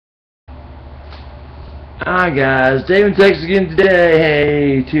Hi guys, Dave in Texas again today.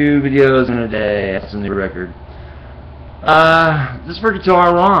 Hey, 2 videos in a day. That's a new record. This is for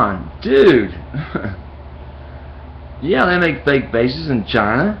Guitar Ron. Dude. Yeah, they make fake basses in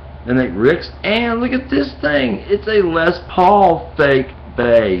China. They make Ricks. And look at this thing. It's a Les Paul fake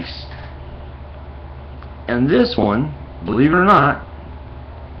bass. And this one, believe it or not,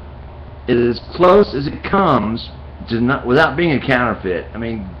 is as close as it comes to without being a counterfeit. I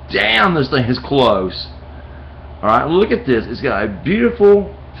mean, damn, this thing is close. Alright, look at this. It's got a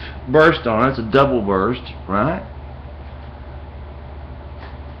beautiful burst on it. It's a double burst, right?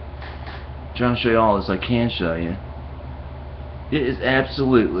 I'm trying to show you all this I can show you. It is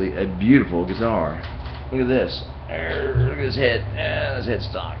absolutely a beautiful guitar. Look at this. Look at this head. This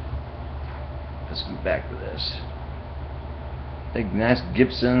headstock. Let's go back to this. Big nice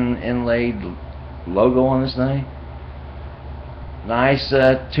Gibson inlaid logo on this thing. Nice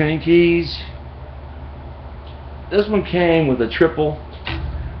tuning keys. This one came with a triple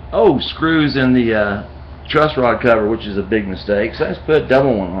screws in the truss rod cover, which is a big mistake. So I just put a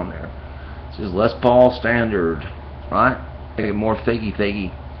double one on there. This is Les Paul standard, right? Make it more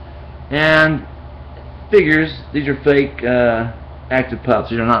fakey. And figures, these are fake active pups.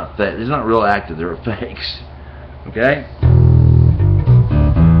 These are not fake. These are not real active. They're fakes. Okay.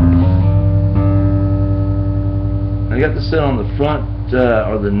 I got this set on the front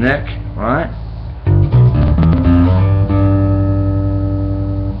or the neck, right?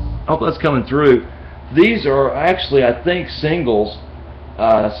 I hope that's coming through. These are actually, I think, singles,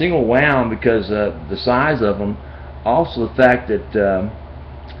 single wound, because the size of them. Also the fact that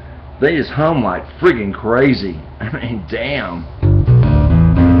they just hum like friggin' crazy. I mean, damn.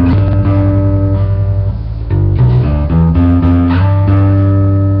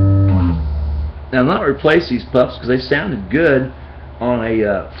 Now, I'm not replace these pups because they sounded good on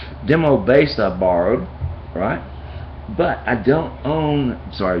a demo bass I borrowed, right? But I don't own,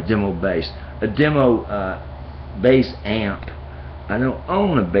 demo bass, a demo bass amp. I don't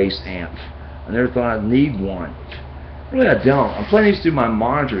own a bass amp. I never thought I'd need one. Really, I don't. I'm playing these through my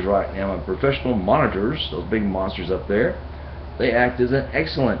monitors right now, my professional monitors, those big monsters up there. They act as an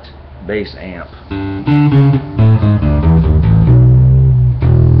excellent bass amp.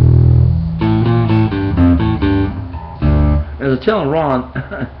 As I was telling Ron,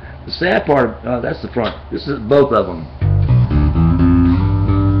 the sad part, that's the front. This is both of them.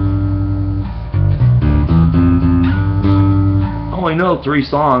 I only know 3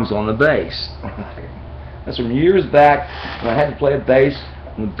 songs on the bass. That's from years back when I had to play a bass,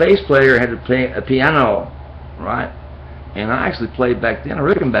 and the bass player had to play a piano, right? And I actually played back then a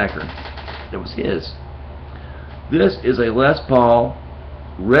Rickenbacker. It was his. This is a Les Paul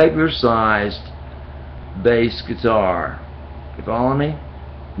regular sized bass guitar. You follow me?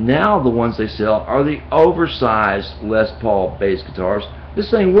 Now the ones they sell are the oversized Les Paul bass guitars. This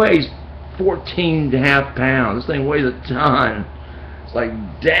thing weighs 14.5 pounds. This thing weighs a ton. It's like,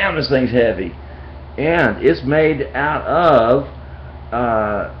 damn, this thing's heavy. And it's made out of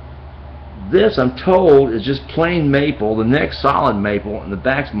this, I'm told, is just plain maple. The neck's solid maple and the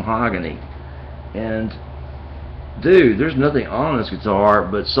back's mahogany. And dude, there's nothing on this guitar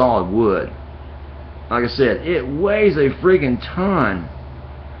but solid wood. Like I said, it weighs a friggin' ton.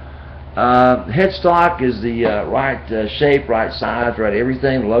 Headstock is the right shape, right size, right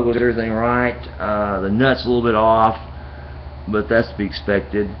everything. The logo's everything right. The nut's a little bit off, but that's to be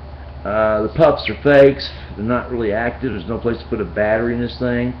expected. The pups are fakes. They're not really active. There's no place to put a battery in this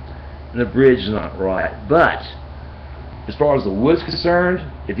thing. And the bridge is not right. But as far as the wood's concerned,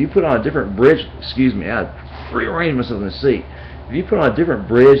 if you put on a different bridge, excuse me, I rearranged myself in the seat. If you put on a different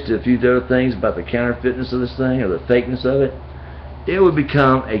bridge to a few other things about the counterfeitness of this thing, or the fakeness of it, it would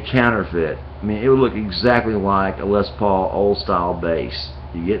become a counterfeit. I mean, it would look exactly like a Les Paul old style bass.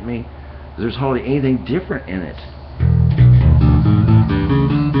 You get me? There's hardly anything different in it.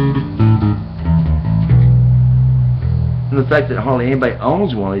 And the fact that hardly anybody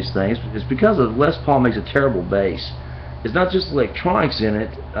owns one of these things is because of Les Paul makes a terrible bass. It's not just electronics in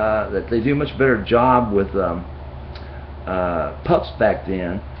it, that they do a much better job with pups back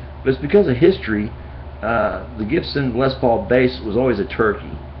then, but it's because of history. The Gibson Les Paul bass was always a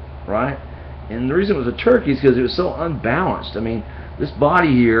turkey, right? And the reason it was a turkey is because it was so unbalanced. I mean, this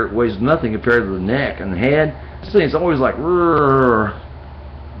body here weighs nothing compared to the neck and the head. This thing is always like,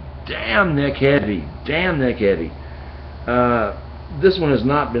 damn neck heavy, damn neck heavy. This one has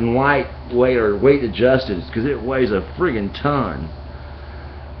not been lightweight or weight adjusted because it weighs a friggin' ton.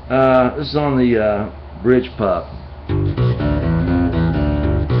 This is on the bridge pup.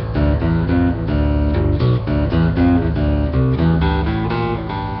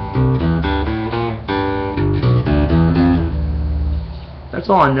 That's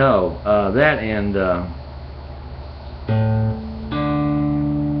all I know. That and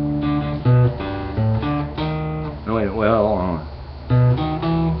no, wait, well, hold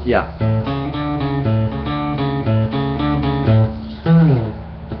on. Yeah.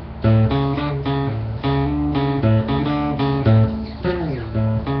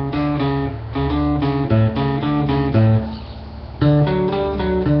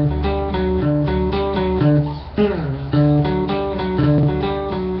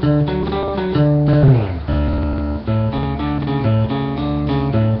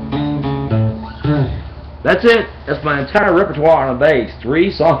 That's it. That's my entire repertoire on a bass.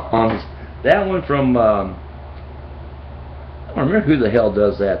 3 songs. That one from I don't remember who the hell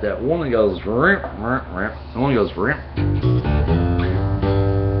does that. That one that goes rimp, rimp, rimp. The one that goes rimp.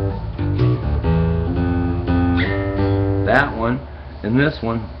 That one and this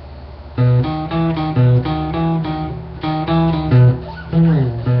one. I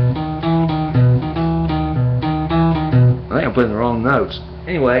think I'm putting the wrong notes.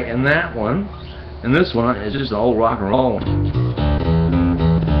 Anyway, and that one. And this one is just an old rock and roll one.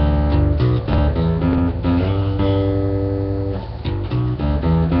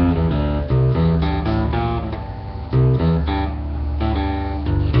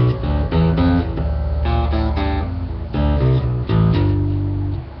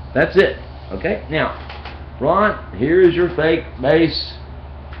 That's it. Okay? Now, Ron, here is your fake bass.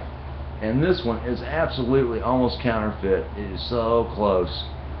 And this one is absolutely almost counterfeit. It is so close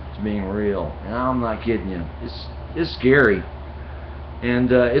to being real, and I'm not kidding you. It's scary, and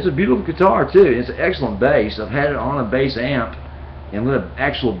it's a beautiful guitar too. It's an excellent bass. I've had it on a bass amp and let an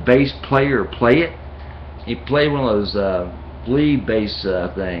actual bass player play it. He played one of those bleed bass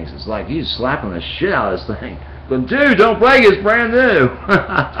things. It's like he's slapping the shit out of this thing. But dude, don't break it. It's brand new.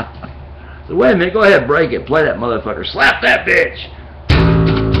 So wait a minute. Go ahead, break it. Play that motherfucker. Slap that bitch.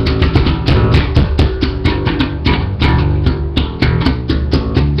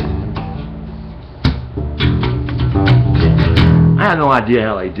 I have no idea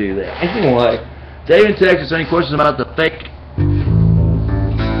how they do that. Anyway, Dave in Texas, any questions about the fake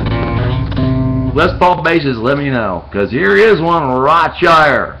Les Paul basses, let me know. Because here is one right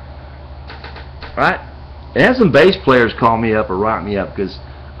here. Right? And have some bass players call me up or write me up, because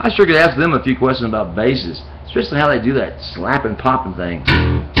I sure could ask them a few questions about basses, especially how they do that slapping, popping thing.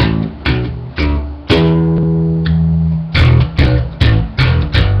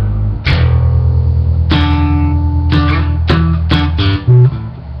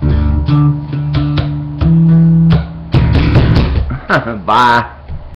 Bye.